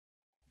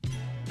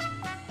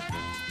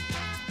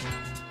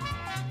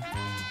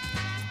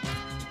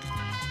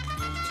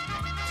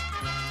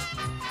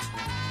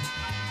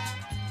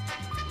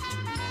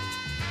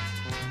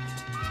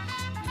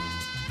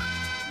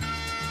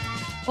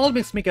Follow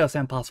me, Smigos,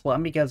 and Possible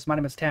Amigos. My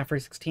name is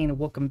Taffrey16, and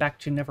welcome back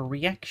to another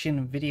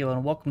reaction video,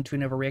 and welcome to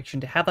another reaction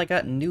to Have I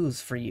Got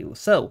News For You.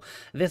 So,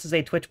 this is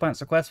a Twitch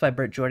Points request by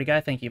Bert Jordy Guy.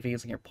 Thank you for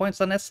using your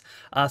points on this.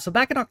 So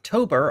back in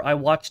October, I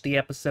watched the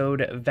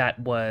episode that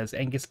was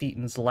Angus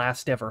Deaton's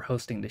last ever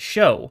hosting the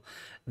show.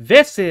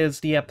 This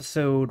is the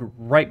episode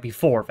right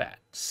before that.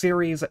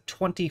 Series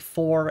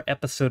 24,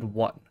 Episode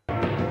 1.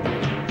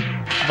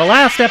 The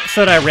last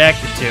episode I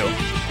reacted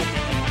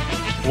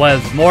to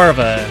was more of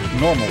a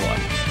normal one.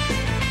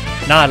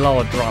 Not at all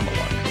a drama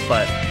one,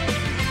 but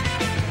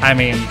I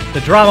mean,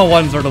 the drama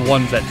ones are the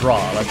ones that draw,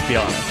 let's be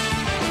honest.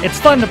 It's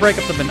fun to break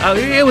up the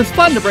it was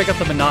fun to break up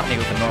the monotony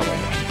with a normal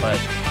one,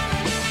 but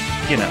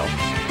you know,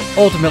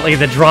 ultimately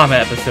the drama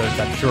episodes,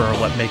 I'm sure, are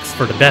what makes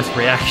for the best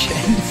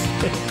reactions.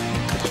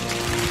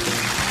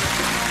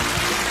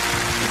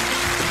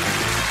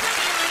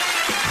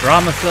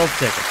 Drama sells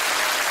tickets.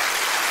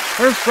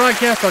 First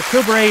broadcast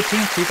October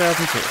 18th,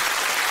 2002.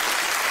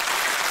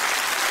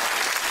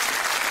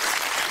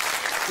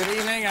 Good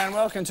evening and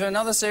welcome to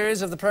another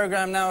series of the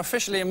programme now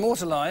officially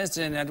immortalised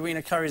in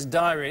Edwina Curry's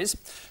diaries.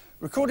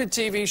 Recorded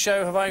TV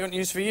show Have I Got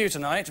News For You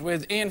tonight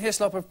with Ian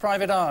Hislop of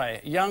Private Eye,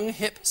 young,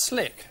 hip,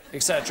 slick,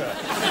 etc.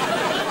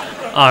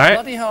 All right.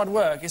 Bloody hard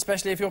work,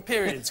 especially if your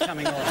period's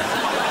coming on.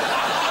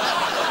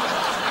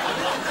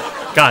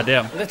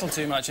 Goddamn. A little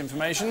too much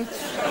information.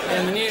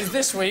 In the news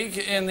this week,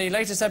 in the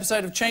latest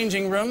episode of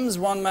Changing Rooms,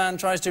 one man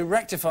tries to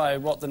rectify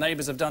what the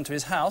neighbours have done to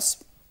his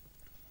house.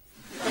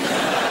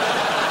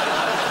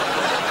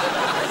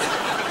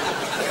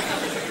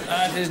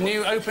 At his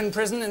new open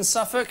prison in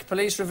Suffolk,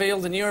 police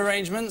revealed the new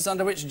arrangements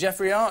under which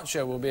Jeffrey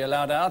Archer will be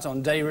allowed out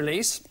on day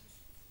release.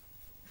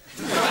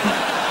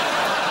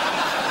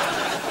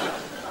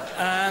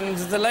 And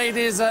the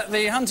ladies at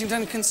the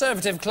Huntington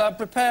Conservative Club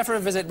prepare for a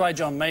visit by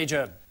John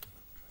Major.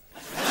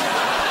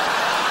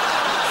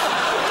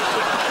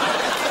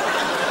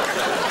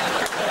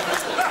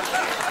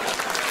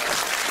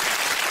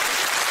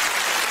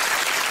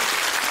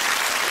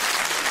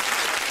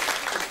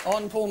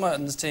 On Paul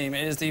Merton's team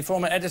is the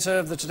former editor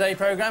of the Today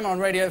programme on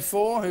Radio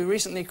 4, who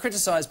recently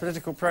criticised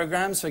political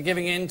programmes for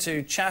giving in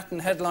to chat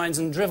and headlines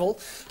and drivel.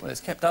 Well,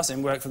 it's kept us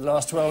in work for the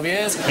last 12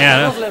 years.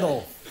 Yeah. Not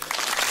little.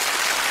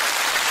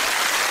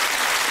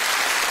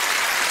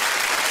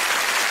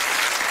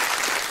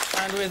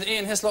 And with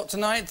Ian Hislop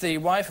tonight, the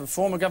wife of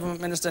former Government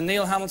Minister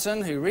Neil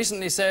Hamilton, who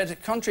recently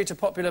said, contrary to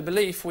popular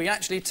belief, we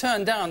actually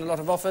turn down a lot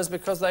of offers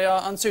because they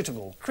are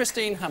unsuitable.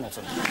 Christine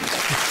Hamilton.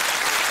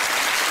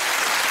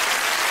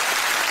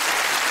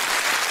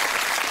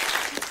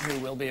 Who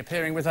will be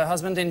appearing with her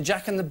husband in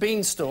Jack and the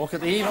Beanstalk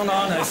at the Yvonne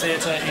Arnaud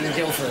Theatre in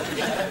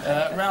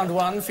Guildford. Round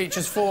one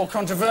features 4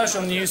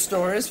 controversial news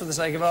stories, for the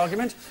sake of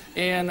argument.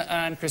 Ian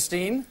and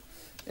Christine.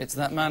 It's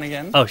that man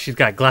again. Oh, she's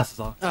got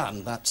glasses on.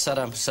 That's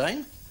Saddam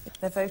Hussein.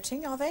 They're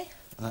voting, are they?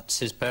 That's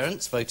his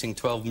parents, voting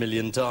 12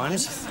 million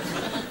times.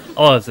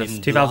 Oh, is this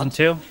In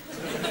 2002?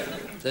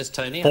 There's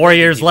Tony. 4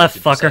 years left,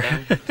 voted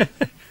fucker.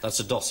 Saddam. That's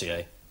a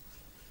dossier.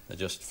 They're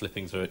just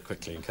flipping through it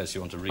quickly in case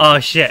you want to read Oh,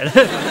 it. shit.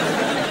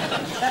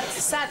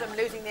 That's Saddam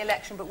losing the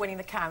election but winning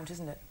the count,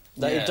 isn't it?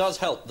 Now, Yeah. it does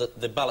help that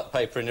the ballot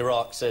paper in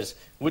Iraq says,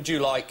 would you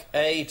like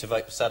A, to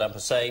vote for Saddam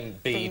Hussein,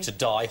 B, to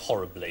die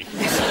horribly?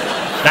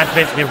 That's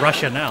basically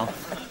Russia now.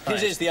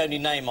 His is the only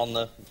name on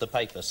the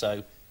paper,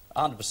 so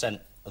 100%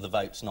 of the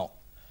vote's not...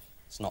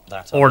 It's not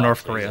that Or unlikely,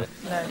 North Korea. is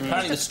it?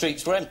 Apparently the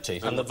streets were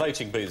empty, and the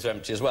voting booths were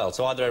empty as well,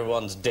 so either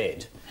everyone's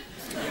dead...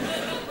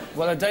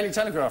 Well, a Daily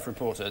Telegraph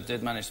reporter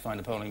did manage to find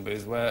a polling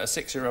booth where a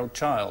 6-year-old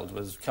child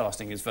was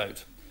casting his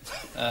vote.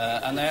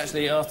 And they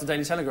actually asked the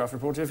Daily Telegraph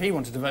reporter if he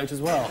wanted to vote as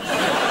well.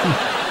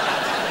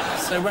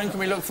 So when can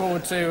we look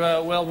forward to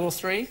World War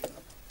III?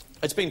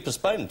 It's been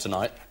postponed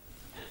tonight.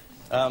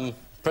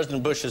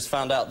 President Bush has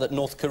found out that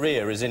North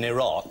Korea is in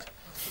Iraq.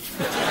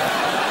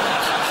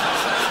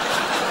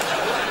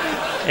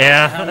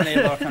 Yeah. How many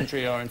of our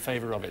country are in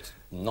favour of it?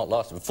 Not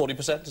last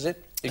 40%, is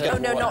it? You Oh,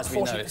 get- no, Well, not as we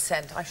know it.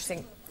 40%. I should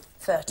think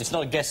 30. It's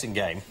not a guessing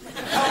game.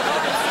 Well,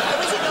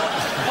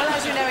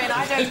 as you know, Ian,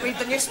 I don't read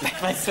the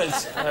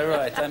newspapers. Oh,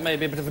 right, that may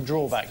be a bit of a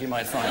drawback, you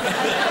might find.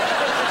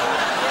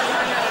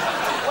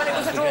 Well, it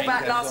was a The game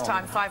drawback goes last on.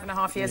 time,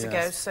 5.5 years ago,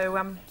 Yes. so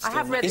I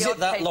have read Is the it odd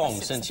that paper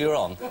long since you're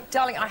on?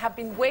 Darling, I have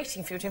been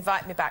waiting for you to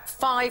invite me back.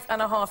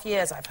 5.5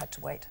 years I've had to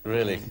wait.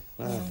 Really?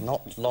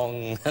 Not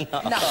long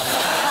enough. No.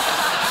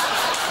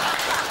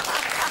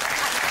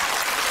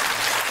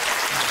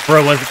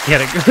 Bro wasn't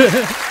kidding.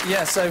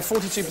 Yeah, so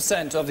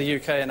 42% of the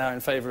UK are now in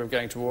favour of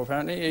going to war,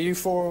 apparently. Are you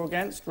for or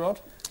against, Rod?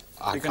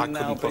 I You can now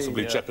couldn't be,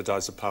 possibly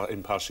jeopardise the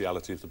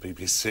impartiality of the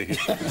BBC.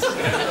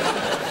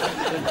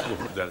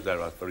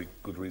 there are very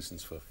good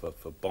reasons for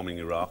bombing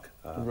Iraq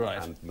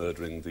Right. and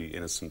murdering the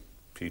innocent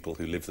people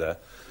who live there.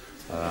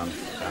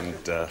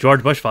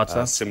 George Bush thought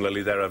so.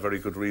 Similarly, there are very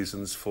good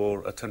reasons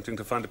for attempting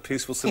to find a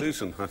peaceful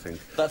solution, I think.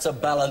 That's a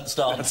balanced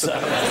answer.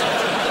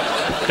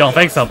 Don't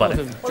think so, buddy.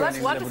 Well, that's Joining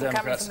the wonderful Liberal coming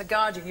Democrats. from The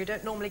Guardian. You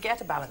don't normally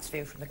get a balanced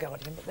view from The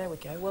Guardian, but there we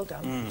go. Well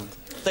done.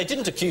 They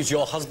didn't accuse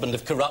your husband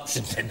of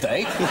corruption, did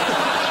they? What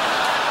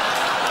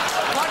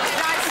did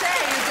I say?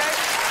 You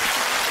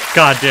don't...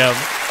 God damn.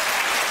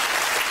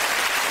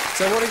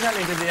 So what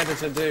exactly did the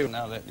editor do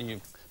now that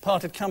you've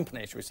parted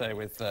company, should we say,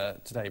 with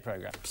today's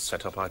programme?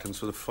 Set up items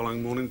for the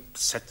following morning,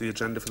 set the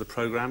agenda for the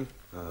programme,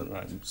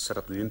 set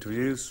up the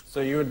interviews.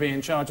 So you would be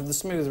in charge of the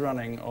smooth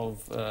running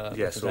of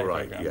Yes, the Today all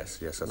right. programme? Yes,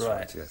 that's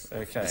right. Yes.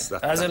 OK. Yes,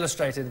 As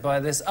illustrated by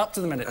this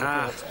up-to-the-minute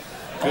report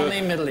on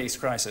the Middle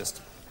East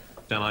crisis.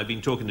 And I've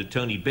been talking to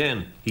Tony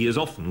Benn. He has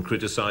often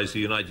criticised the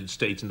United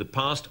States in the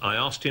past. I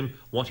asked him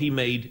what he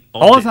made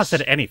of All has this. not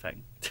said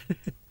anything.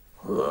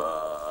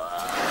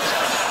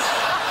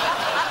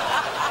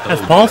 Has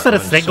Paul said a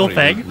I'm single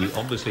sorry, thing? We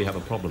obviously have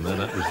a problem there.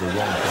 That was the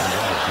wrong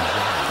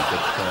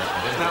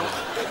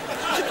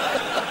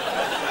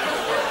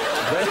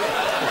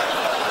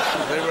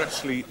thing. They were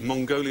actually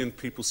Mongolian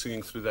people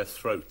singing through their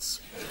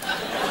throats.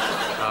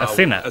 I've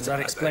seen that.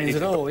 That explains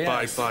it all,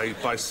 yes.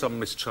 By some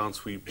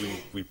mischance, we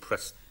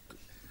pressed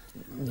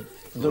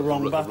The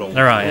wrong button.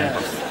 All right,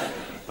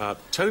 yeah.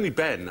 Tony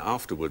Benn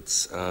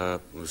afterwards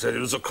said it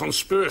was a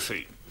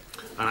conspiracy,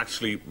 and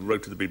actually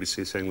wrote to the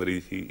BBC saying that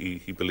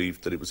he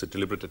believed that it was a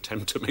deliberate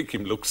attempt to make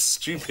him look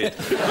stupid.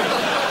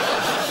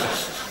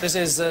 This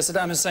is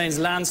Saddam Hussein's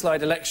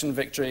landslide election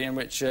victory in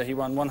which he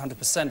won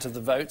 100% of the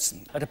votes.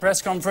 At a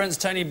press conference,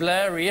 Tony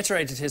Blair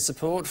reiterated his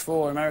support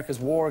for America's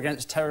war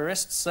against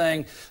terrorists,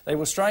 saying they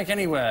will strike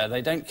anywhere,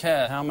 they don't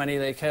care how many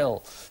they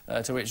kill.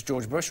 To which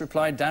George Bush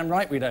replied, damn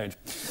right we don't.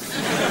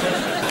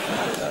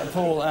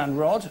 Paul and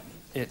Rod,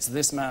 it's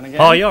this man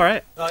again. Oh, you all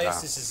right? Oh,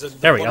 yes, this is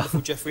There we go.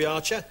 wonderful Jeffrey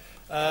Archer.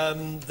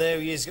 There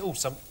he is. Oh,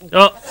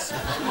 Oh,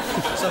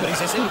 somebody's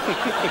hissing.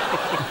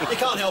 You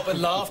can't help but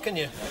laugh, can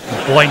you?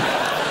 boink.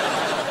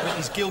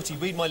 He's guilty.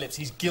 Read my lips.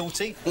 He's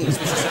guilty. He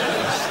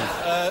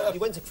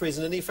went to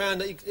prison and he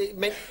found that it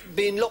meant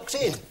being locked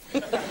in.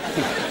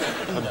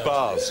 And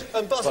bars.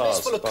 And bars. It's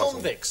full of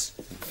convicts.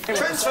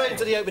 Transfer him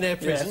to the open-air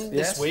prison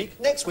this week.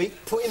 Next week,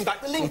 put him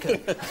back to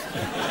Lincoln.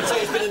 So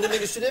he's been an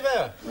administrative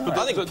error.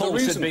 I think Paul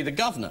should be the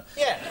governor.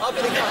 Yeah, I'll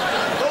be the governor.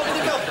 I'll be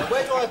the governor.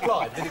 Where do I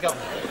apply to be the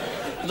governor?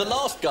 The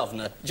last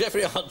governor,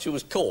 Jeffrey Archer,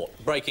 was caught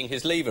breaking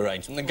his leave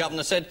arrangement. The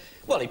governor said,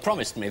 well, he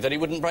promised me that he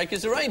wouldn't break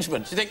his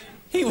arrangement. You think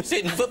he was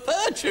in for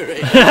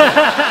perjury?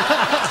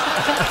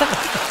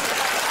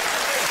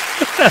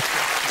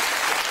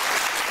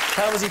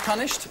 How was he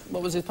punished?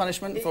 What was his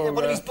punishment for...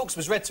 One of his books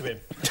was read to him.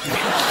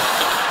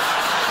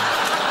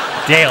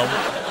 Damn.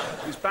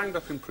 He's banged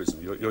up in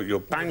prison. You're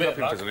banged up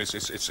in prison.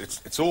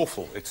 It's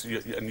awful.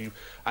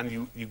 And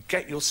you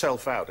get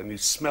yourself out and you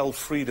smell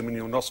freedom in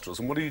your nostrils.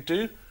 And what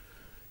do?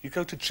 You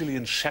go to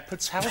Gillian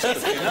Shepherd's house for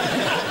dinner?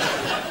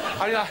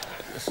 I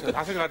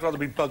think I'd rather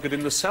be buggered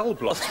in the cell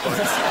blocks.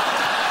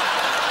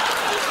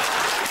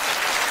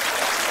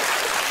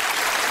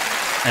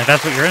 And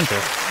that's what you're into.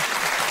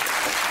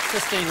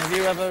 Christine, have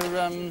you ever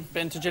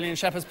been to Gillian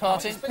Shepherd's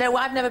party? No,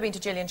 I've never been to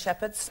Gillian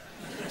Shepherd's.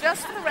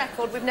 Just for the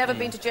record, we've never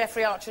been to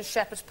Jeffrey Archer's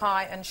shepherd's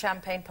pie and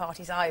champagne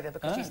parties either,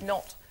 because he's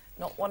not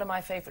one of my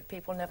favourite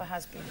people, never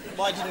has been.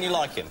 Why didn't you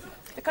like him?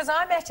 Because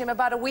I met him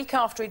about a week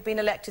after he'd been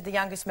elected the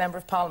youngest Member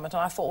of Parliament,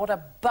 and I thought, what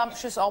a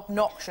bumptious,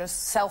 obnoxious,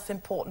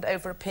 self-important,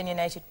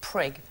 over-opinionated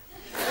prig.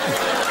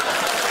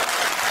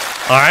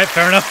 All right,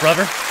 fair enough,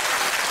 brother.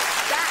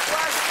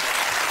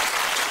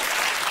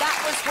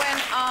 That was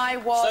when I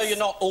was... So you're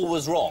not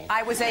always wrong?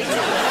 I was 18.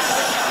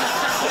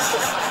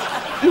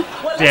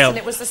 Well, Damn. listen,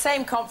 it was the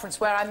same conference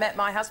where I met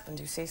my husband,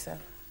 you see, so...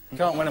 You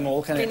can't win them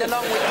all, can you? Been a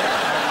long week.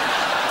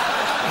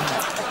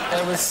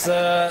 There was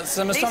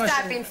some At least astonishing...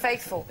 I've been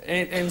faithful.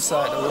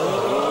 Insight.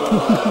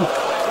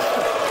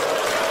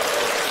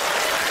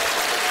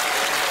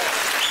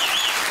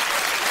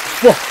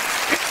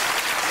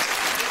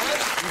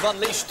 You've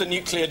unleashed the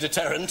nuclear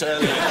deterrent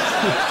earlier.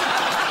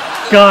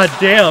 God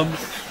damn.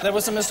 There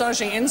were some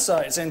astonishing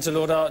insights into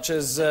Lord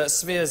Archer's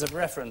spheres of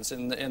reference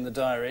in the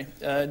diary.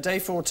 Day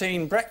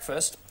 14,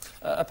 breakfast.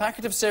 A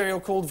packet of cereal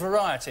called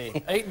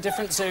Variety. 8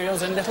 different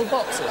cereals in little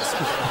boxes.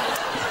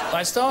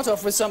 I start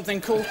off with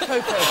something called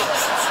Cocoa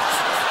Puffs.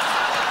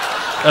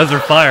 Those are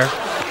fire.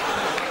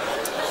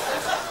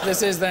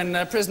 This is then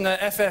prisoner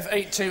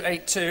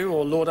FF8282,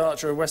 or Lord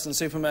Archer of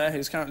Weston-super-Mare,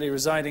 who's currently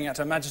residing at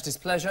Her Majesty's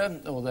pleasure,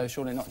 although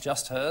surely not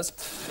just hers.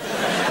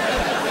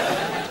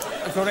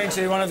 According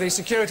to one of the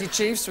security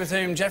chiefs with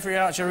whom Jeffrey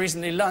Archer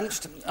recently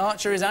lunched,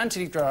 Archer is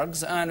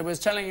anti-drugs and was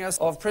telling us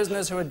of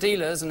prisoners who are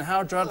dealers and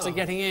how drugs are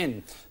getting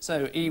in.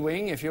 So,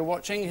 E-Wing, if you're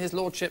watching, his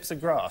lordship's a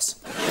grass.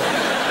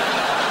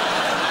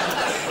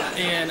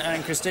 Ian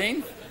and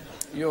Christine,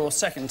 your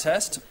second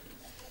test.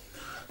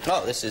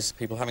 Oh, this is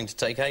people having to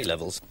take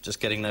A-levels, just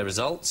getting their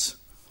results.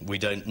 We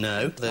don't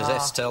know. There's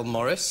Estelle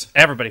Morris.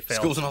 Everybody failed.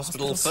 Schools and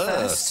hospitals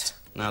first.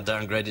 Now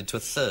downgraded to a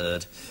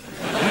 3rd.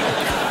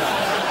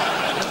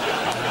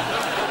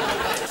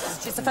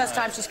 It's the first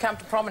time she's come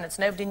to prominence.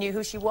 Nobody knew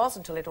who she was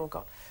until it all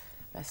got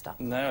messed up.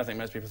 No, I think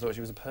most people thought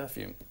she was a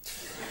perfume.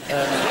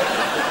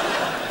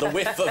 The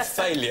whiff of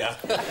failure.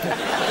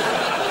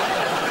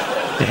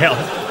 Damn.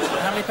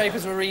 How many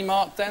papers were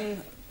remarked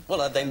then?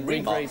 Well, they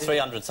remarked Regraded.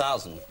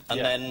 300,000, and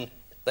then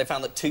they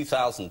found that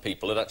 2,000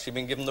 people had actually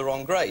been given the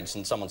wrong grades,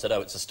 and someone said,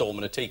 oh, it's a storm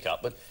in a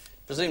teacup, but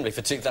presumably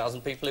for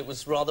 2,000 people it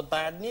was rather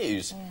bad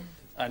news.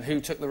 And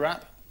who took the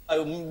rap?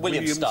 Oh,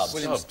 William Stubbs.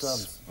 William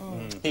Stubbs.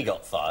 He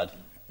got fired.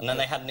 And then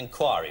they had an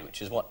inquiry,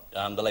 which is what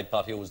the Labour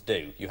Party always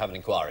do. You have an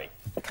inquiry.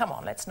 Come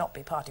on, let's not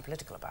be party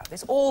political about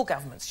this. All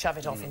governments shove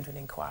it off into an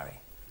inquiry.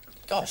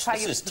 Gosh,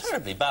 this is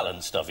terribly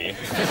balanced of you.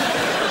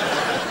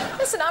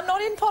 Listen, I'm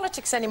not in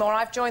politics anymore.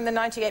 I've joined the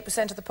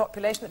 98% of the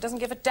population that doesn't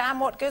give a damn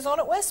what goes on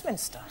at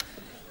Westminster.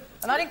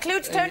 And that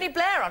includes Tony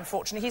Blair,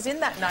 unfortunately. He's in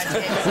that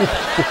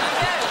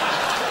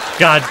 98%.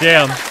 God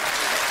damn.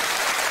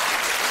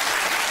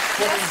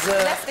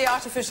 Left the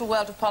artificial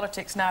world of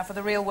politics now for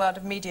the real world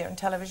of media and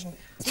television.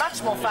 It's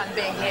much more fun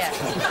being here.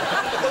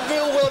 The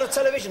real world of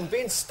television,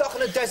 being stuck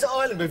on a desert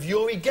island with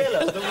Uri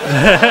Geller. The real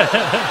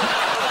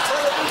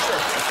television.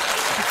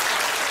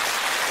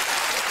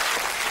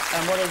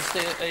 And what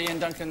has Ian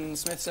Duncan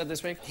Smith said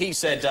this week? He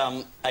said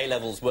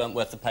A-levels weren't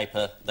worth the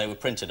paper they were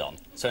printed on.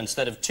 So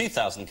instead of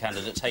 2,000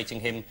 candidates hating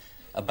him,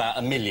 about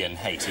 1 million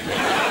hated him.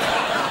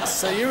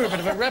 So you were a bit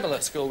of a rebel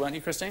at school, weren't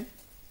you, Christine?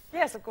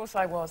 Yes, of course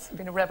I was. I've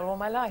been a rebel all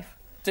my life.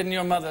 Didn't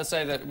your mother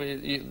say that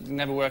you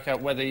never work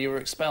out whether you were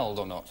expelled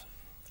or not?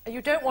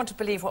 You don't want to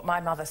believe what my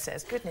mother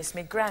says. Goodness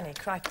me, Granny,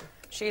 crikey.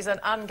 She's an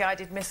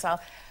unguided missile.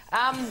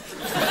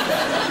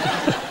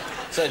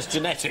 So it's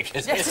genetic,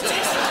 isn't Yes, it? it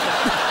is.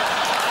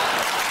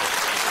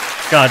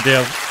 God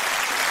damn.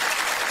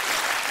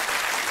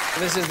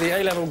 This is the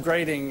A-level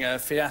grading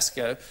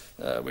fiasco,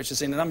 which has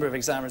seen a number of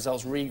exam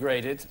results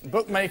regraded.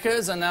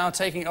 Bookmakers are now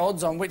taking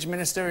odds on which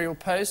ministerial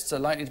posts are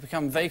likely to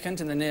become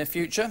vacant in the near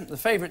future. The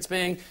favourites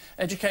being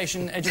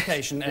education,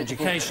 education,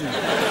 education.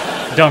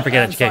 Don't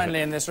forget and education.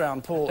 finally in this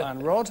round, Paul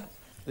and Rod,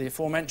 the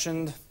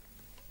aforementioned...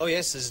 Oh,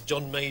 yes, there's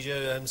John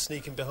Major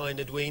sneaking behind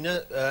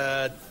Edwina.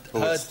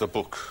 It's the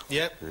book.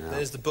 Yeah,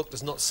 there's the book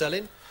that's not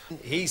selling.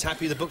 He's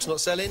happy the book's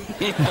not selling.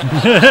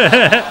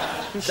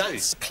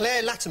 That's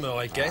Claire Latimer,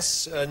 I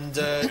guess, and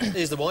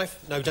here's the wife.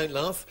 No, don't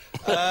laugh.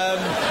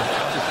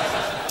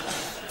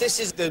 This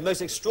is the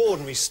most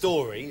extraordinary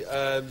story,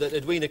 that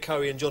Edwina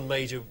Currie and John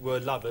Major were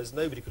lovers.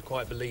 Nobody could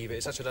quite believe it.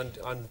 It's such an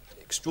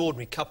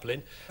extraordinary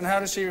coupling. And how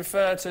does she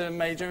refer to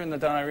Major in the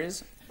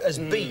diaries? As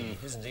B,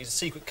 isn't he? It's a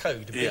secret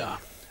code, B. Yeah.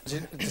 She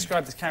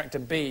described this character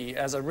B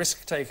as a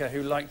risk-taker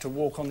who liked to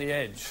walk on the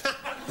edge.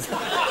 So,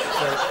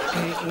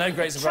 no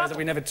great surprise that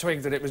we never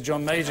twigged that it was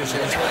John Major she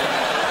was talking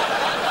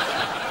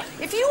about.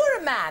 If you were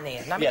a man,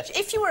 Ian, I mean, Yes.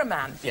 if you were a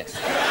man... Yes. I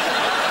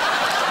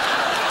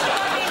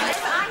mean,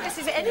 Angus,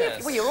 is it any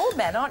of... Well, you're all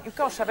men, aren't you?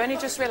 Gosh, I've only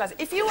just realised.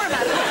 If you were a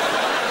man...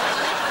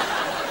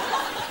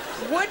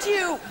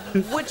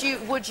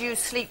 would you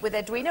sleep with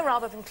Edwina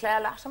rather than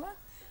Claire Latimer?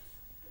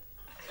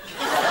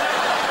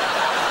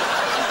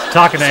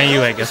 Talking to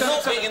you, I guess.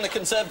 Not being in the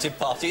Conservative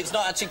Party, it's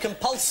not actually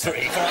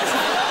compulsory for us.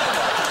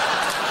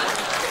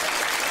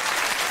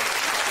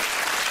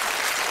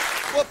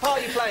 What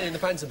part are you playing in the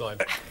pantomime?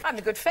 I'm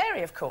the good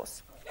fairy, of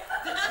course.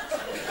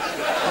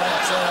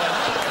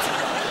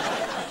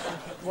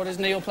 What is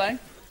Neil playing?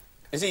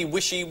 Is he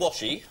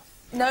wishy-washy?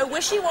 No,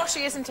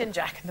 wishy-washy isn't in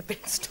Jack and the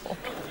Beanstalk.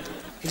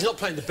 He's not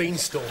playing the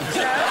Beanstalk.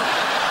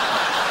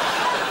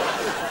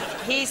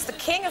 He's the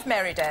King of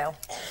Merrydale.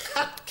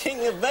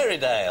 King of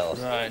Merrydale.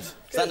 Right. Is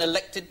that an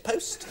elected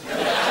post?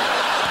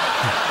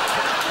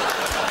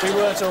 We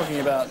were talking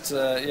about,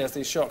 yes,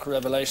 the shock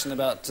revelation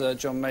about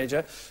John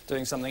Major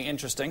doing something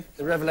interesting.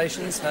 The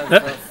revelations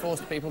have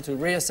forced people to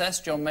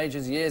reassess John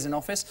Major's years in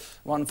office.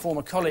 One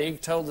former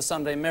colleague told the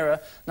Sunday Mirror,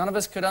 "None of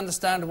us could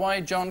understand why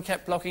John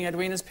kept blocking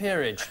Edwina's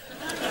peerage."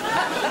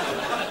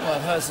 Well,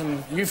 I've heard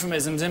some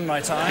euphemisms in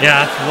my time.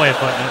 Yeah, that's the way of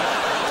putting it.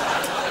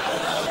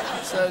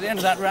 So at the end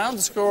of that round,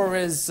 the score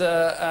is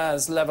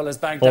as level as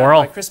Baghdad For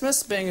all. by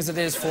Christmas, being as it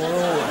is for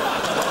all.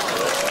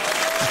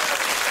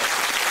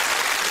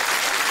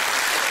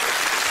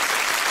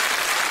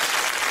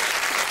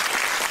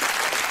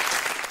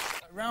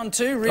 Round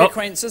two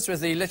reacquaints us with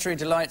the literary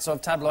delights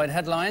of tabloid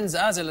headlines,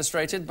 as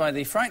illustrated by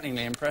the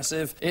frighteningly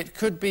impressive "It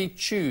Could Be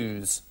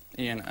Choose."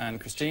 Ian and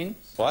Christine.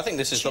 Well, I think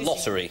this is the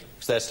lottery,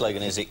 because their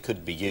slogan is "It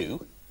could be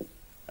you."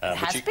 It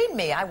has been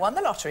me. I won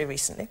the lottery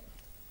recently.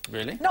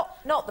 Really?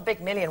 Not the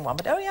big million one,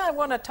 but oh yeah, I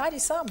won a tidy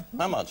sum.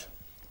 How much?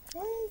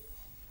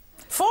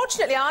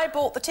 Fortunately, I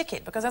bought the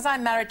ticket, because as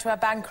I'm married to a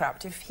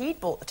bankrupt, if he'd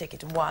bought the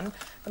ticket and won,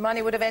 the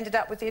money would have ended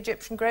up with the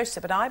Egyptian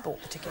grocer, but I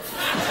bought the ticket.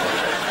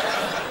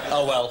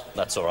 Oh, well,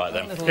 that's all right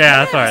then.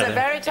 Yeah, that's all right It's a then.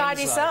 very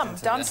tidy sum.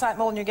 Done sight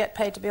more than you get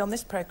paid to be on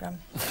this programme.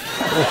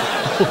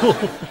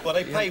 Well,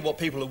 they pay what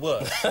people are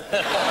worth.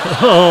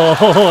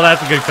 Oh,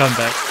 that's a good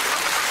comeback.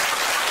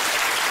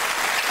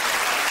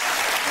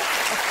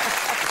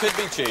 Could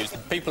be choose.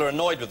 People are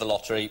annoyed with the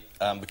lottery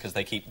because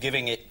they keep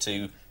giving it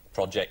to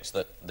projects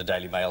that the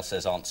Daily Mail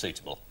says aren't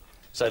suitable.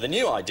 So the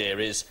new idea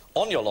is,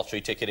 on your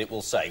lottery ticket it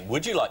will say,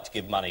 would you like to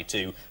give money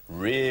to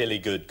really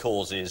good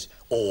causes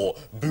or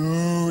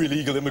boo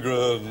illegal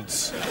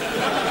immigrants?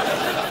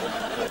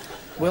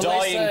 Will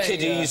Dying they say,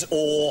 kiddies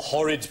or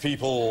horrid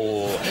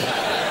people?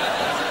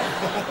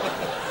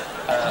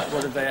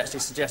 what did they actually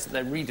suggest that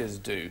their readers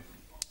do?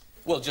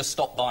 Well, just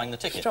stop buying the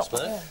tickets,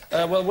 Bert.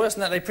 Well, worse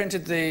than that, they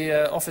printed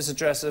the office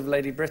address of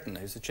Lady Britain,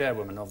 who's the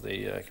chairwoman of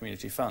the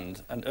community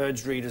fund, and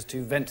urged readers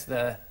to vent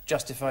their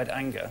justified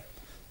anger,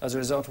 as a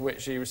result of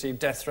which she received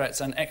death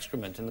threats and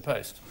excrement in the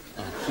post.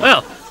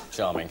 Well,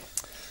 Charming.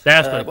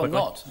 that's Well, quickly.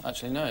 not,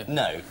 actually, no.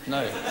 No.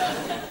 No.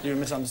 You're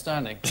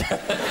misunderstanding. Quite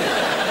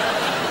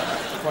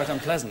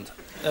unpleasant.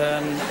 I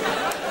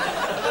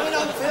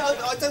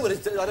don't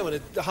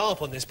want to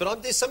harp on this,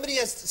 but somebody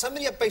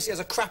basically has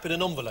a crap in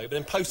an envelope and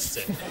then posts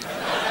it.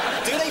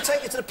 Do they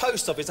take it to the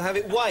post office to have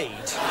it weighed?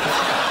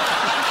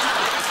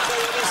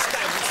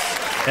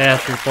 Yeah,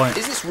 that's your point.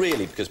 Is this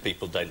really because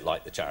people don't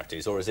like the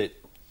charities, or is it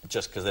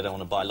just because they don't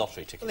want to buy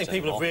lottery tickets I think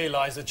people anymore? have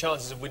realised the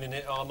chances of winning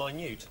it are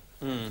minute.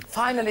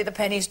 Finally, the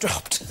pennies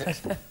dropped.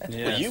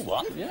 Well, you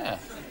won. Yeah.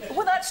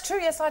 Well, that's true,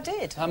 yes, I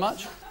did. How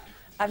much?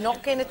 I'm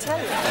not going to tell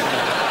you.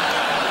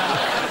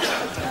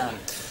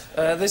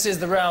 This is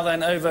the row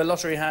then over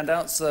lottery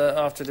handouts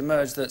after it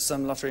emerged that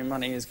some lottery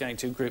money is going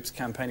to groups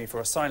campaigning for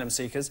asylum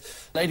seekers.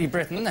 Lady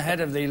Britain, the head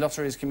of the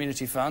Lotteries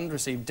Community Fund,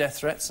 received death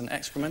threats and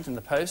excrement in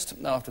the post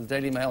after the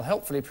Daily Mail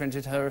helpfully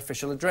printed her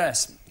official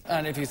address.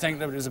 And if you think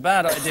that it was a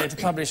bad idea to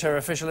publish her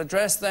official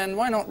address, then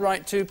why not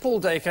write to Paul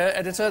Dacre,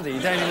 editor, the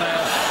Daily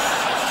Mail,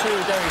 2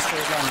 Derry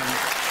Street, London.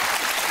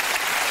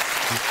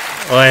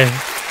 Oi.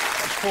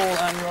 Paul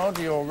and Rod,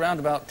 your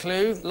roundabout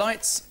clue.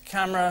 Lights,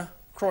 camera,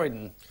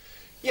 Croydon.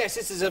 Yes,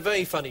 this is a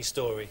very funny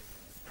story.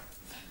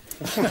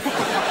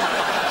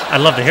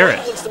 I'd love to hear It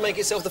it. wants to make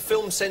itself the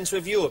film centre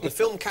of Europe, the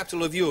film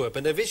capital of Europe,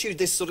 and they've issued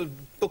this sort of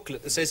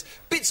booklet that says,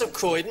 bits of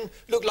Croydon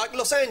look like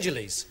Los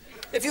Angeles.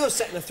 If you're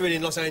setting a thrill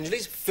in Los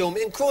Angeles, film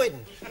it in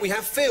Croydon. We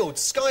have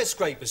fields,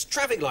 skyscrapers,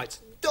 traffic lights,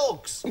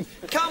 dogs.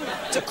 Come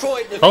to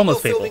Croydon and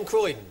Homeless film people. in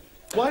Croydon.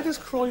 Why does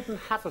Croydon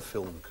have a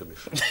film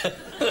commission?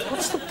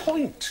 What's the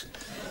point?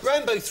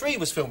 Rambo 3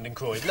 was filmed in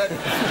Croydon.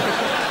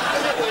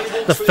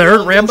 The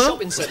third Rambo?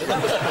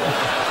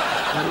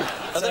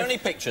 Are there any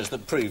pictures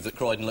that prove that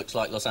Croydon looks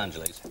like Los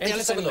Angeles?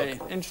 let's have a look.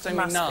 Interestingly,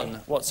 Must none be.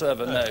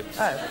 whatsoever, no.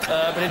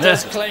 Oh. But it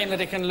does claim that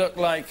it can look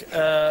like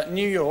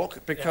New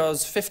York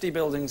because 50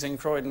 buildings in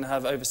Croydon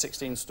have over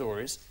 16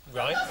 stories.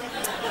 Right.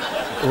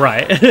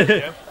 Right.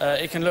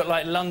 It can look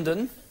like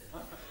London.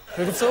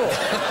 Who'd have thought?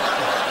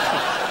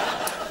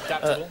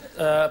 Adaptable.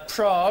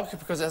 Prague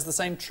because it has the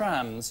same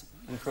trams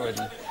in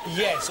Croydon.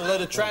 Yes, although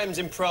the trams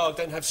in Prague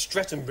don't have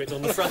Streatham written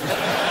on the front.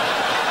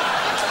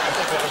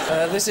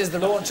 This is the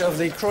launch of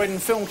the Croydon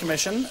Film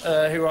Commission,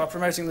 who are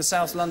promoting the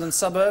South London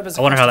suburb as a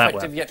I wonder how that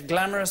cost-effective went. yet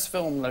glamorous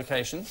film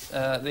location.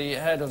 The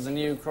head of the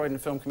new Croydon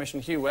Film Commission,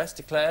 Hugh West,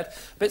 declared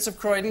bits of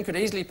Croydon could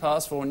easily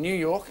pass for New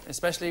York,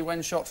 especially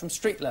when shot from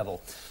street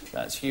level.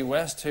 That's Hugh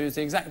West, who's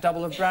the exact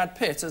double of Brad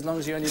Pitt, as long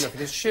as you only look at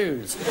his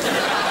shoes.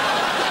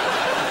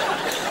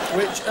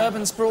 Which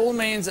urban sprawl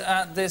means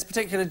at this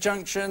particular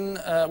junction,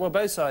 well,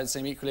 both sides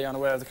seem equally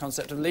unaware of the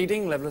concept of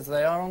leading, level as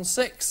they are on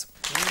 6.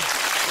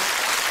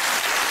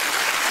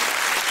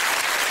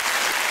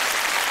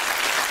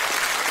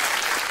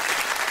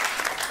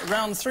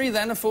 Round 3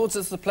 then affords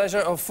us the pleasure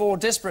of 4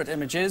 disparate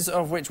images,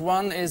 of which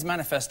one is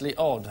manifestly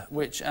odd.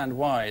 Which and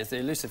why is the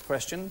elusive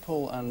question.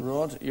 Paul and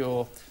Rod,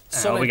 your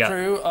solid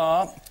crew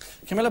are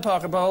Camilla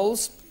Parker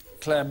Bowles,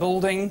 Claire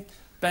Balding,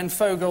 Ben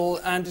Fogel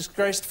and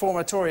disgraced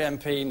former Tory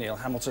MP Neil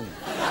Hamilton.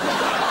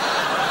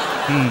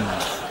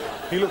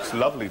 He looks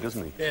lovely,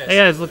 doesn't he? Yes.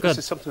 Yeah, it's look This good.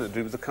 is something to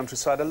do with the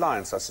Countryside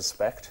Alliance, I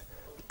suspect.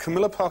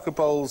 Camilla Parker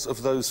Bowles,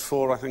 of those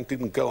 4, I think,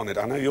 didn't go on it.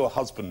 I know your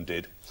husband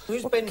did.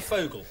 Who's Ben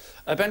Fogel?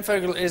 Ben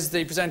Fogel is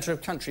the presenter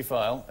of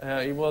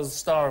Countryfile. He was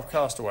star of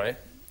Castaway.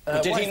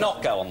 But did he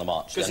not go on the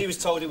march? Because then? he was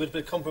told it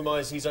would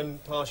compromise his own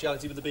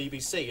partiality with the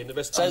BBC and the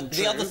rest So of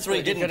the other 3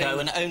 but didn't you're go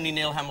getting- and only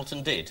Neil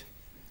Hamilton did?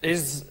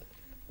 Is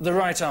the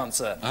right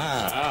answer.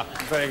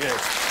 Very good.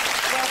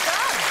 Well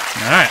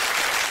done. All right.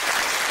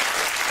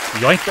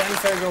 Yoink. Ben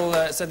Fogel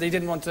said that he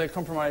didn't want to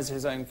compromise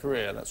his own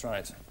career, that's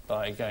right,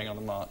 by going on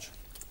the march.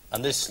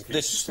 And this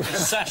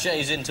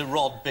sachets into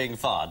Rod being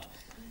fired.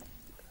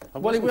 I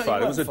Well, he wasn't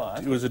fired. wasn't fired.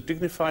 It was a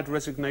dignified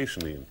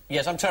resignation, Ian.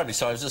 Yes, I'm terribly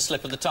sorry, it was a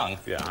slip of the tongue.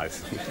 Yeah, I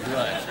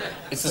Right.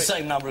 It's the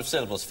same number of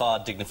syllables,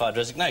 fired, dignified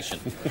resignation.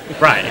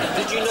 Right.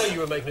 Did you know you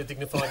were making a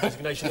dignified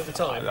resignation at the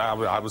time?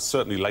 I was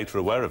certainly later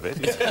aware of it.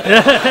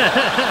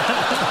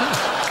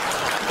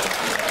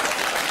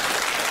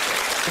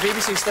 The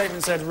BBC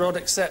statement said Rod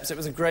accepts it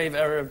was a grave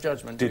error of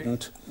judgment.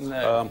 Didn't.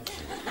 No.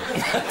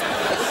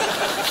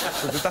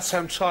 Does that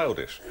sound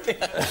childish? Yeah,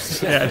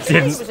 it It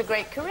didn't. was a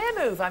great career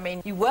move. I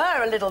mean, you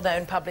were a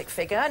little-known public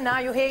figure, and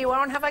now here you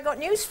are, and have I got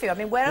news for you? I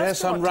mean, where else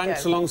Yes, do you I'm want to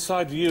ranked go?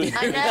 alongside you. I know.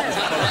 There you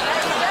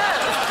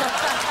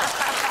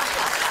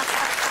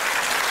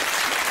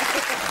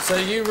go. So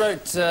you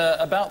wrote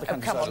about the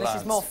Countryside Come on, Alliance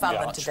this is more fun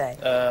than March, today.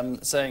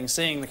 saying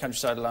seeing the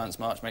Countryside Alliance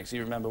March makes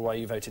you remember why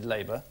you voted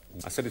Labour.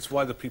 I said it's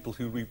why the people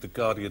who read The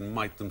Guardian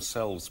might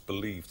themselves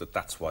believe that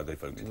that's why they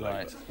voted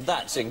Labour.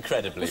 That's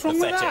incredibly What's wrong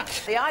with pathetic.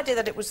 that? The idea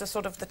that it was the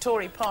sort of the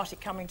Tory party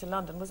coming to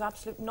London was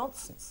absolute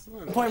nonsense.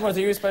 The point was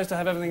that you were supposed to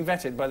have everything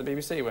vetted by the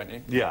BBC, weren't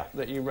you? Yeah.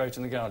 That you wrote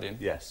in The Guardian.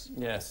 Yes.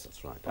 Yes.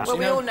 That's right. Well,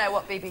 we all know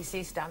what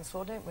BBC stands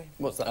for, don't we?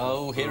 What's that?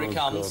 Oh, here it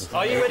comes.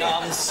 Are you ready?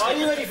 Are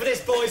you ready for this,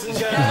 boys and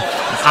girls?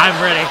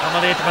 I'm ready. I'm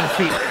on the edge of my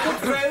seat. Good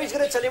Fairy's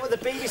going to tell you what the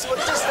BBC what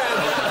does it stand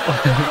for.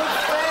 Good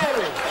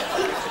Fairy.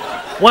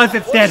 What does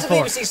it stand What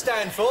for? does the BBC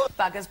stand for?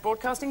 Buggers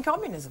broadcasting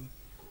communism.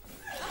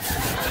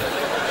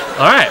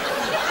 All right.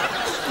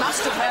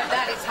 Must have heard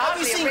that. It's Have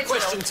you hardly seen original.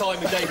 Question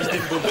Time with David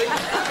Dimbleby?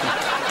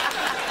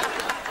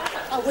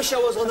 I wish I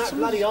was on that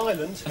bloody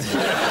island.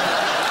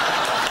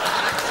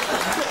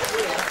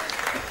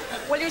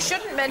 Well, you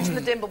shouldn't mention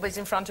the Dimblebys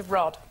in front of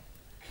Rod.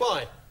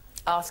 Why?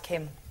 Ask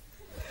him.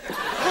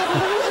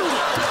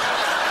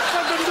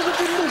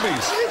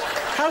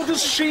 How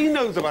does she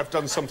know that I've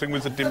done something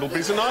with the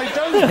Dimblebys and I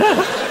don't?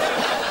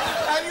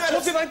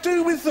 What did I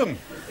do with them?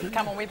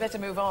 Come on, we better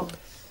move on.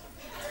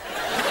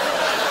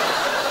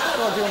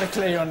 Well, do you want to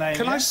clear your name?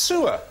 Can I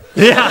sue her?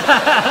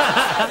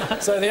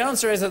 So the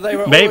answer is that they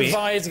were all Maybe.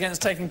 advised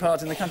against taking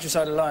part in the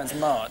Countryside Alliance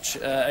March,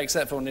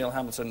 except for Neil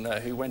Hamilton,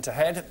 who went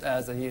ahead,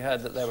 as he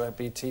heard that there would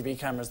be TV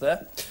cameras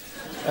there.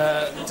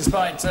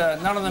 Despite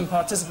none of them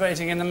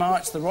participating in the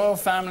march, the royal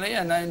family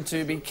are known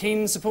to be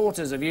keen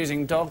supporters of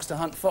using dogs to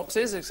hunt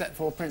foxes, except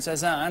for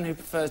Princess Anne, who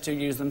prefers to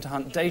use them to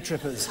hunt day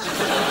trippers.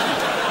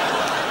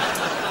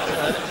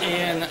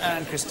 Ian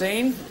and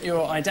Christine,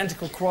 your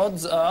identical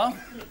quads are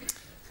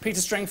Peter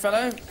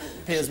Stringfellow,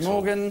 Piers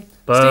Morgan,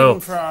 Boo. Stephen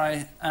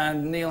Fry,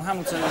 and Neil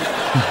Hamilton,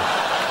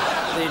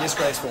 the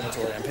disgraced former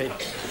Tory MP.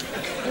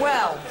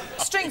 Well,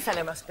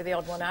 Stringfellow must be the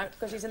odd one out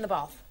because he's in the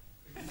bath.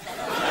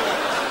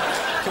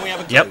 Can we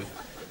have a clue? Yep.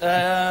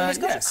 He's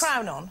got yes. a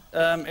crown on.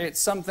 It's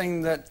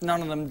something that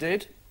none of them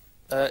did.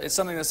 It's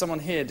something that someone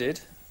here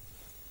did.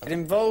 It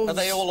involves... Are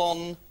they all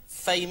on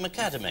Fame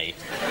Academy?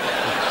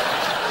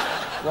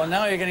 Well,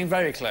 now you're getting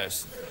very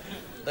close.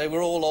 They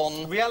were all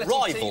on Reality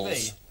Rivals.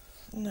 TV.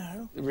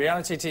 No.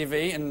 Reality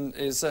TV and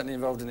is certainly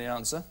involved in the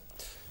answer.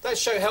 That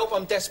show Help,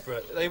 I'm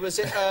Desperate. They was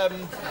it, I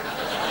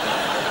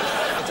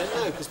don't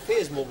know, because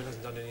Piers Morgan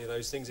hasn't done any of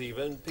those things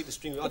either, and Peter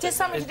Stringfellow... It has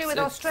something to do with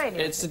Australia.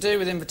 It's to do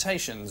with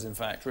invitations, in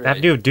fact, really. They have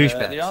to do with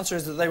douchebags. The answer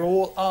is that they were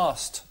all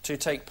asked to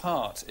take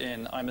part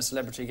in I'm a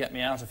Celebrity, Get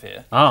Me Out of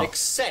Here, Oh.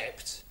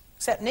 Except...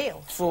 Except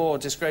Neil. for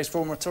disgraced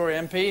former Tory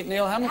MP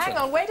Neil Hamilton. Hang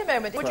on, wait a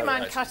moment. Would you Right,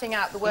 mind right. cutting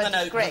out the word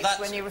No, disgrace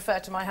that's- when you refer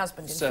to my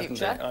husband in Certainly,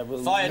 future? I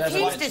will Fired never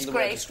He's mention the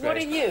word disgraced. What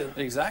are you?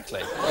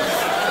 Exactly.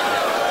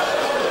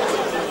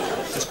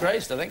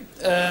 Disgraced, I think.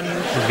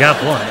 You've got a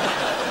point.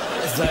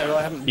 So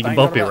I haven't You can banged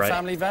both on be about right.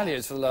 family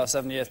values for the last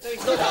 7 years. Do you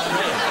know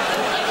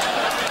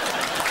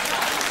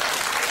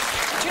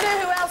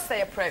who else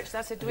they approached?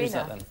 That's Edwina. Who's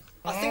that then?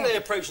 I think they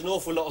approached an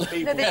awful lot of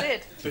people No, they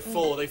did.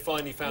 before they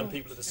finally found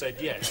people that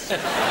said yes.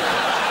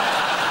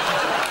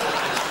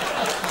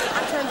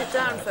 I turned it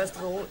down, first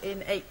of all,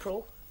 in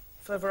April,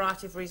 for a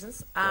variety of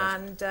reasons,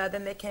 and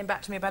then they came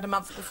back to me about a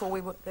month before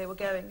they were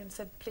going and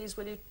said, please,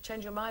 will you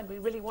change your mind? We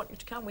really want you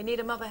to come. We need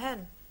a mother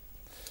hen.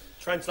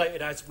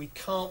 Translated as, we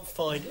can't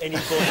find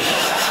anybody. Nobody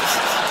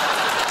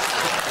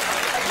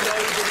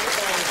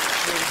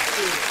else will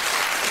do it.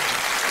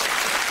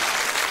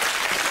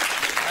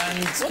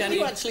 And What can do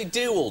you actually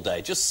do all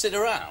day? Just sit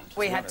around?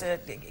 We had to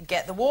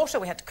get the water,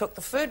 we had to cook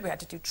the food, we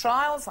had to do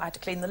trials, I had to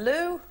clean the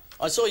loo.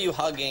 I saw you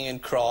hugging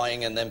and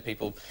crying and then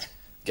people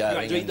You going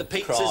had to eat the and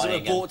pizzas that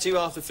crying were brought to you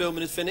after filming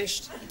had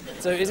finished.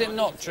 So is it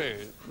not true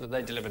that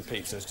they delivered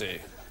pizzas to you?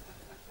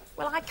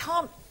 Well, I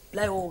can't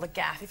blow all the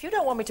gaff. If you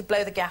don't want me to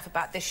blow the gaff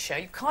about this show,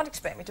 you can't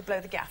expect me to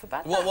blow the gaff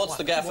about that What's one.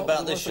 the gaff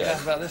about this What's the show?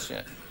 gaff about this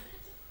show?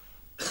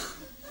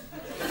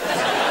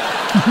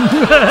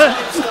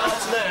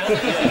 Starts now.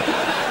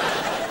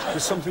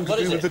 There's something to What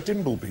do is with it? the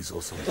Dimblebys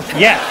or something.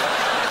 Yeah.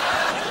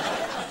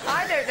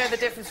 I don't know the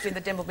difference between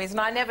the Dimblebys, and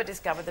I never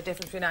discovered the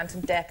difference between ant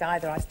and deck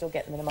either. I still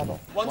get them in a muddle.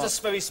 One's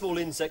a very small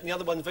insect and the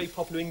other one's very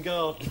popular in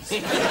gardens.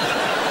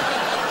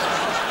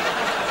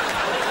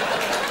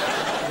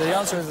 The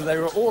answer is that they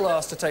were all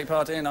asked to take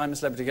part in I'm a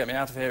Celebrity, Get Me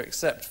Out of Here,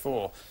 except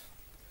for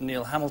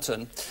Neil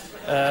Hamilton.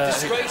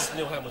 Disgraced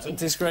Neil Hamilton.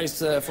 Disgraced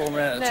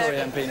former Tory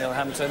MP Neil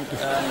Hamilton,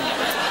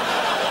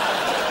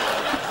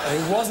 who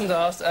wasn't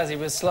asked as he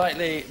was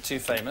slightly too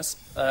famous.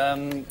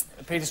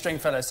 Peter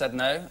Stringfellow said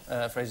no,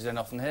 phrases don't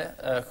often hear.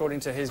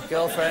 According to his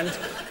girlfriend,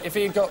 if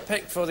he got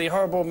picked for the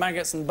horrible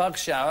maggots and bug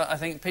shower, I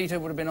think Peter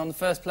would have been on the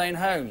first plane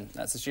home.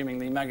 That's assuming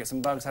the maggots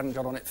and bugs hadn't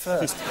got on it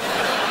first.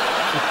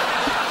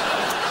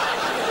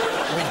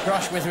 With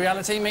brush with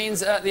reality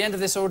means at the end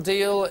of this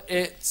ordeal,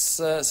 it's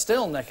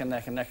still neck and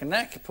neck and neck and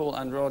neck. Paul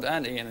and Rod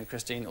and Ian and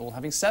Christine all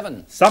having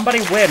 7. Somebody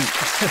win.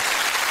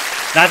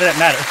 Not that it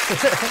matters.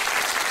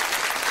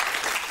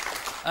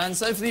 And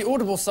so for the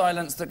audible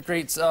silence that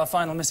greets our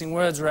final missing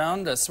words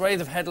round, a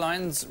swathe of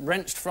headlines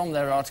wrenched from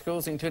their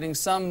articles, including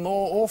some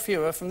more or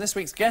fewer from this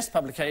week's guest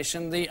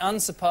publication, The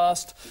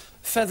Unsurpassed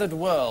Feathered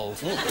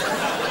World.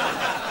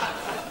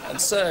 And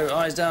so,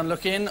 eyes down,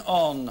 look in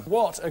on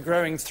what a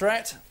growing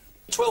threat.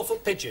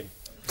 12-foot pigeon.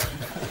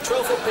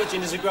 12-foot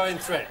pigeon is a growing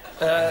threat.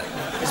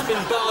 It's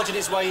been barging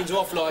its way into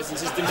off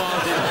licences,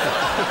 demanding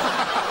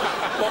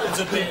bottles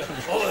of beer.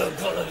 Oh, a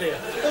bottle of beer.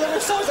 Well,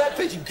 what size is that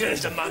pigeon?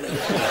 Here's the money.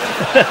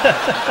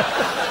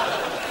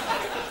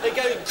 They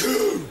go,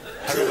 coo!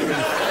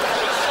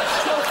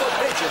 12-foot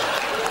pigeon.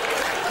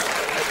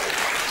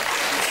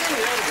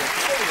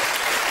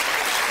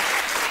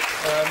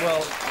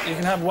 Well, you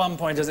can have 1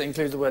 point as it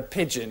includes the word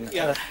pigeon.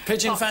 Yeah.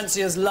 Pigeon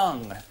fancier's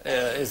lung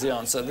is the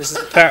answer. This is...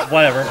 Fair,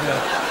 whatever.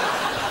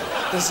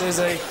 This is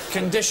a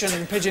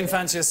condition pigeon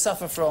fanciers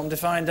suffer from,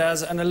 defined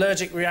as an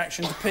allergic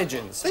reaction to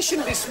pigeons. They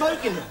shouldn't be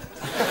smoking them.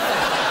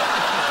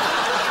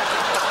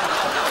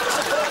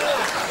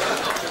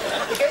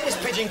 You get this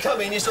pigeon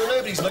coming, you saw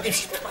nobody's looking.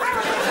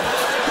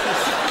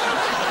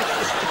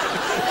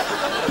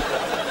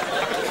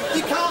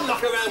 You can't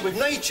muck around with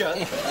nature.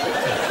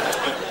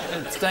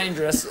 It's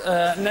dangerous.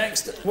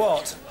 Next,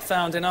 what?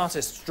 Found in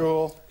artist's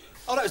drawer.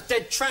 Oh, that was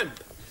dead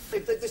tramp.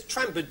 This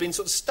tramp had been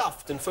sort of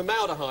stuffed and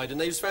formaldehyde, and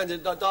they just found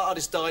it, the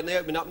artist died, and they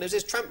opened up, and there was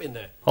this tramp in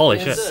there. Holy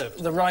shit.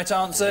 Preserved. The right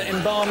answer,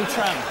 embalmed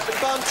tramp.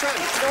 Embalmed tramp.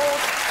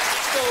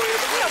 Story of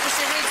the He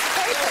obviously reads the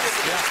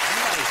papers.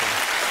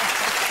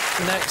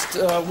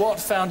 Next, what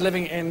found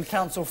living in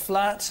council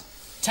flat?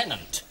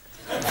 Tenant.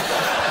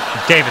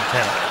 David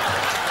Tennant.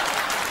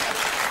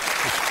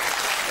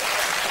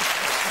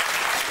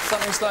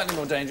 Something slightly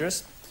more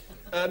dangerous.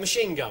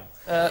 Machine gun.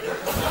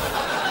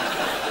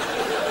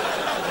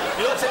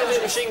 You're not telling me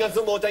a machine gun's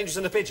not more dangerous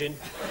than a pigeon?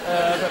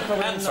 But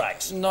probably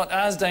Anthrax. not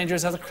as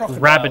dangerous as a crocodile,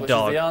 Rabid which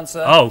dog. is the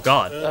answer. Oh,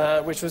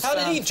 God. Which was How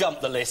did found... he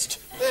jump the list?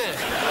 Yeah.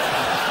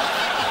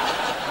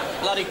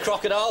 Bloody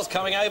crocodiles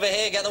coming over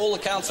here, get all the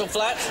council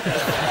flats.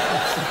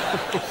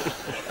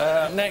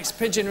 Next,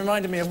 pigeon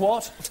reminded me of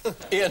what?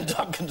 Ian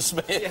Duncan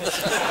Smith.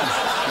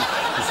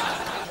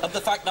 Of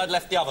the fact I'd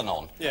left the oven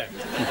on. Yeah.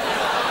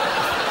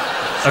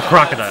 A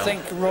crocodile.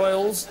 Think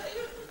royals.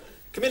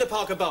 Camilla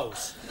Parker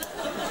Bowles.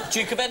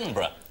 Duke of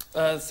Edinburgh.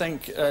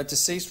 Think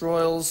deceased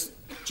royals.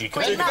 Duke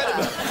of Queen Edinburgh.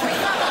 Mother.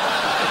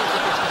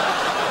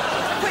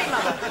 Queen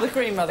Mother. The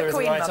Queen Mother is the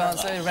Queen right Mother.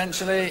 answer,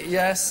 eventually.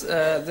 Yes,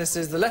 this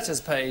is the letters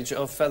page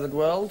of Feathered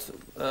World.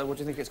 What do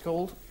you think it's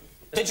called?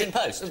 Pigeon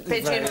Post.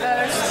 Pigeon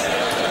Post.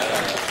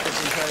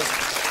 Pigeon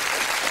Post.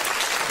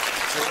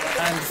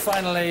 And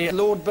finally,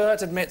 Lord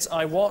Burt admits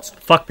I what?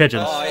 Fuck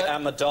pigeons. I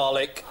am a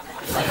Dalek.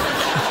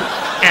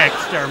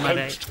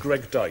 Exterminate. Coached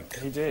Greg Dyke.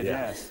 He did,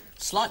 yes.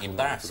 Slightly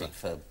embarrassing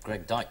for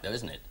Greg Dyke, though,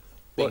 isn't it?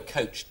 Being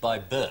coached by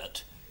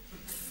Bert.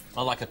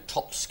 Not like a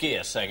top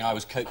skier saying I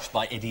was coached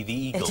by Eddie the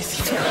Eagle.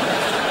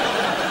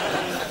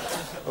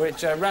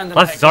 Which random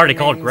Plus, it's already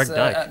means, called Greg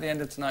Dyke. At the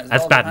end of tonight's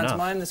That's Golden bad enough.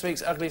 Pantomime, this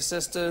week's Ugly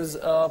Sisters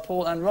are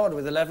Paul and Rod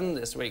with 11.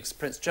 This week's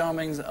Prince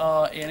Charmings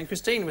are Ian and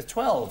Christine with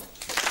 12.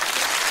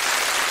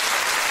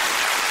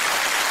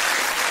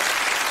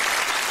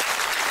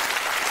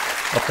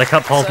 Oh, they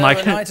cut Paul's So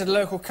mic. a night at a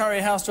local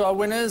curry house to our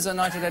winners, a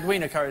night at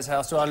Edwina Curry's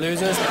house to our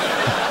losers.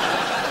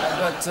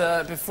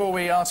 But before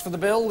we ask for the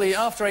bill, the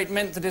After Eight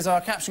Mint that is our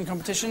caption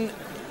competition.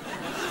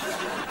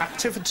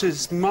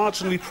 Activities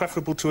marginally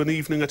preferable to an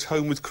evening at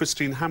home with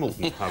Christine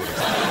Hamilton, I would have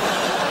thought.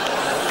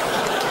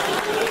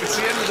 It's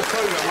the end of the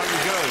programme, let me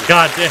go.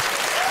 God damn.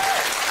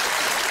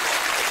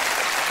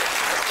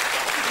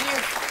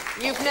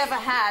 You've never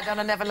had and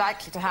are never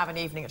likely to have an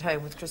evening at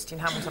home with Christine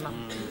Hamilton.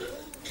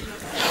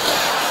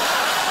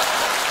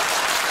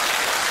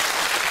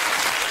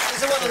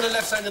 There's the one on the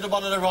left hand and the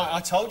one on the right.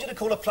 I told you to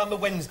call a plumber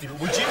Wednesday, but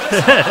would you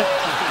listen?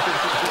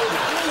 Would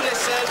you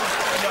listen?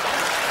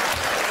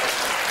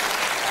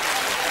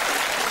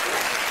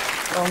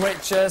 On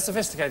which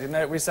sophisticated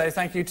note we say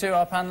thank you to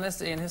our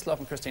panellists, Ian Hislop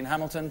and Christine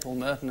Hamilton, Paul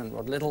Merton and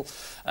Rod Little.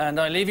 And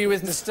I leave you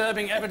with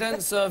disturbing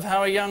evidence of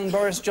how a young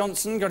Boris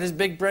Johnson got his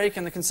big break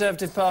in the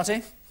Conservative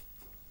Party.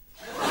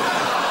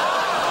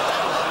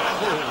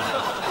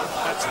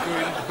 That's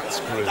grim. That's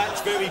grim.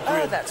 That's very Oh,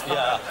 grim. that's fine.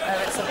 Yeah.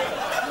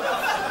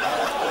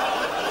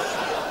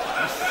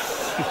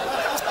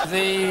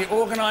 The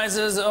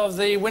organisers of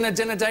the winner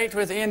dinner date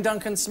with Ian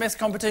Duncan Smith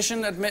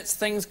competition admits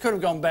things could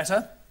have gone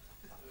better.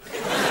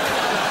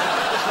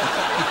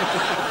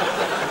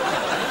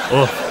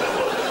 Oh,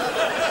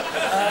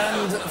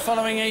 And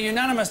following a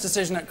unanimous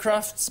decision at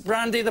Crufts,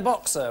 Brandy the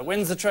boxer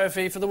wins the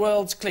trophy for the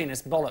world's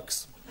cleanest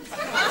bollocks.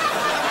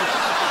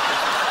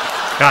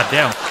 God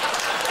damn.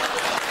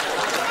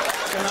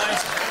 Good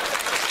night.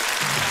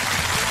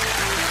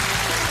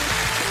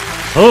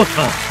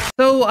 Oh.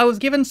 So I was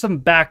given some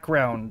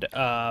background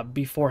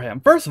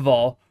beforehand. First of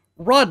all,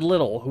 Rod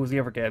Little, who's the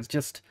other guy,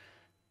 just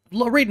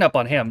reading up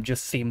on him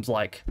just seems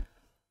like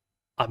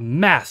a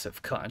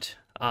massive cunt.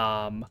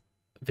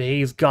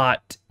 He's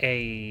got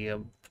a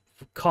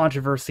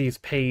controversies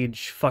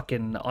page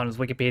fucking on his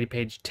Wikipedia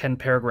page, 10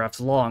 paragraphs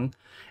long,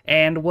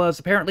 and was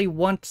apparently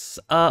once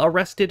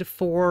arrested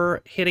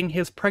for hitting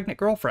his pregnant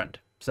girlfriend.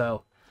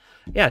 So,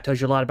 yeah, it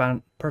tells you a lot about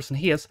the person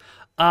he is.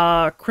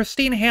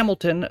 Christine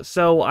Hamilton,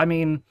 so, I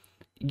mean,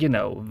 you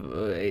know,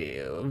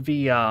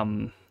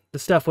 the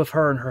stuff with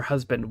her and her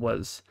husband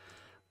was,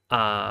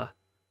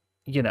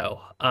 you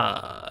know,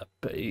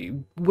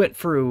 went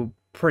through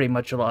pretty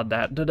much a lot of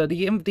that.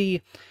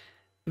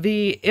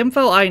 The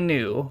info I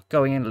knew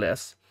going into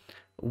this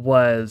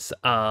was,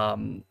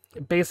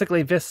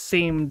 basically this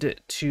seemed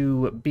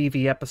to be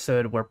the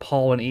episode where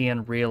Paul and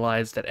Ian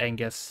realized that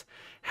Angus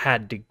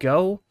had to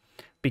go,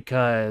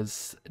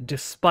 because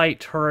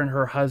despite her and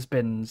her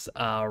husband's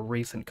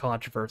recent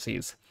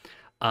controversies,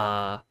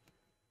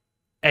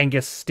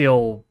 Angus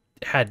still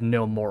had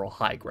no moral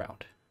high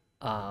ground.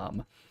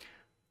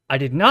 I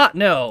did not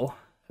know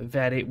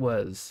that it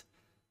was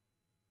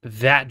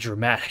that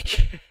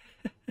dramatic.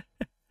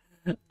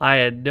 I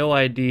had no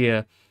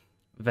idea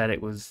that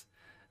it was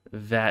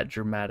that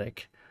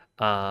dramatic.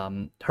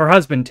 Her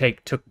husband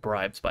took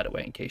bribes, by the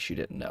way, in case you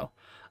didn't know.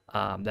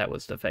 That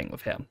was the thing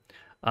with him.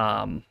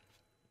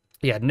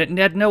 Yeah,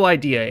 had no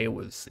idea it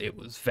was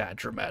that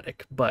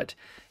dramatic. But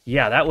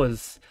yeah, that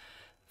was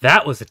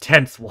a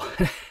tense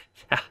one.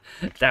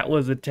 That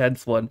was a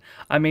tense one.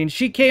 I mean,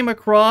 she came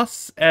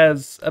across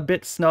as a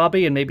bit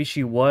snobby, and maybe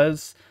she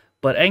was,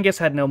 but Angus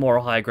had no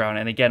moral high ground.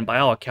 And again, by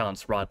all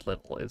accounts, Rod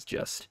Little is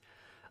just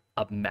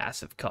a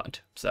massive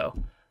cunt.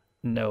 So,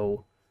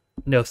 no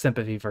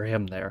sympathy for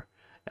him there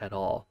at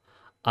all.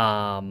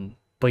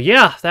 But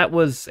yeah, that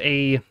was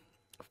a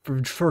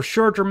for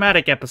sure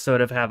dramatic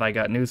episode of Have I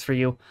Got News For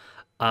You.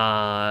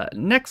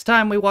 Next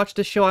time we watch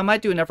this show, I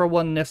might do another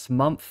one this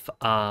month.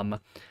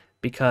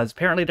 Because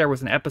apparently there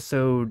was an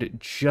episode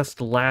just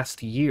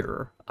last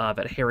year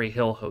that Harry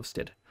Hill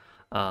hosted.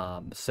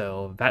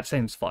 So that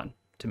seems fun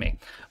to me.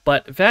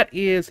 But that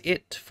is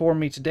it for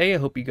me today. I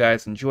hope you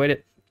guys enjoyed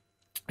it.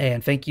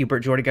 And thank you,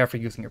 Bert Jordy Guy, for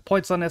using your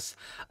points on this.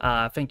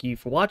 Thank you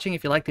for watching.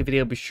 If you liked the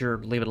video, be sure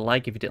to leave it a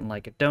like. If you didn't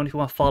like it, don't. If you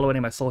want to follow any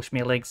of my social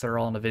media links, they're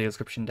all in the video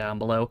description down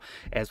below,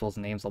 as well as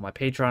the names of my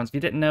Patrons. If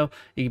you didn't know,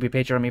 you can be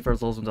a Patreon on me for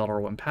as little as $1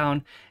 or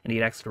 £1, and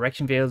get extra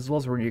direction videos, as well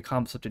as reading your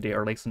comments up to date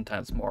early,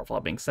 sometimes more. With all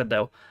that being said,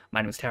 though,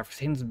 my name is Taffer.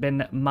 It's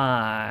been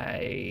my...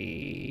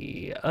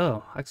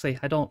 Oh, actually,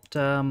 I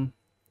don't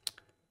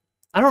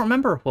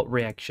remember what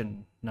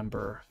reaction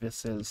number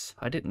this is.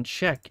 I didn't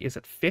check. Is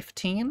it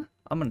 15?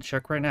 I'm gonna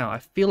check right now. I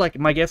feel like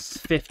my guess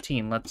is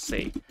 15. Let's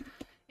see.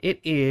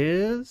 It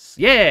is...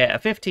 Yeah,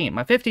 15.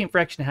 My 15th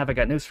reaction to Have I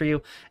Got News For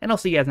You. And I'll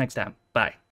see you guys next time. Bye.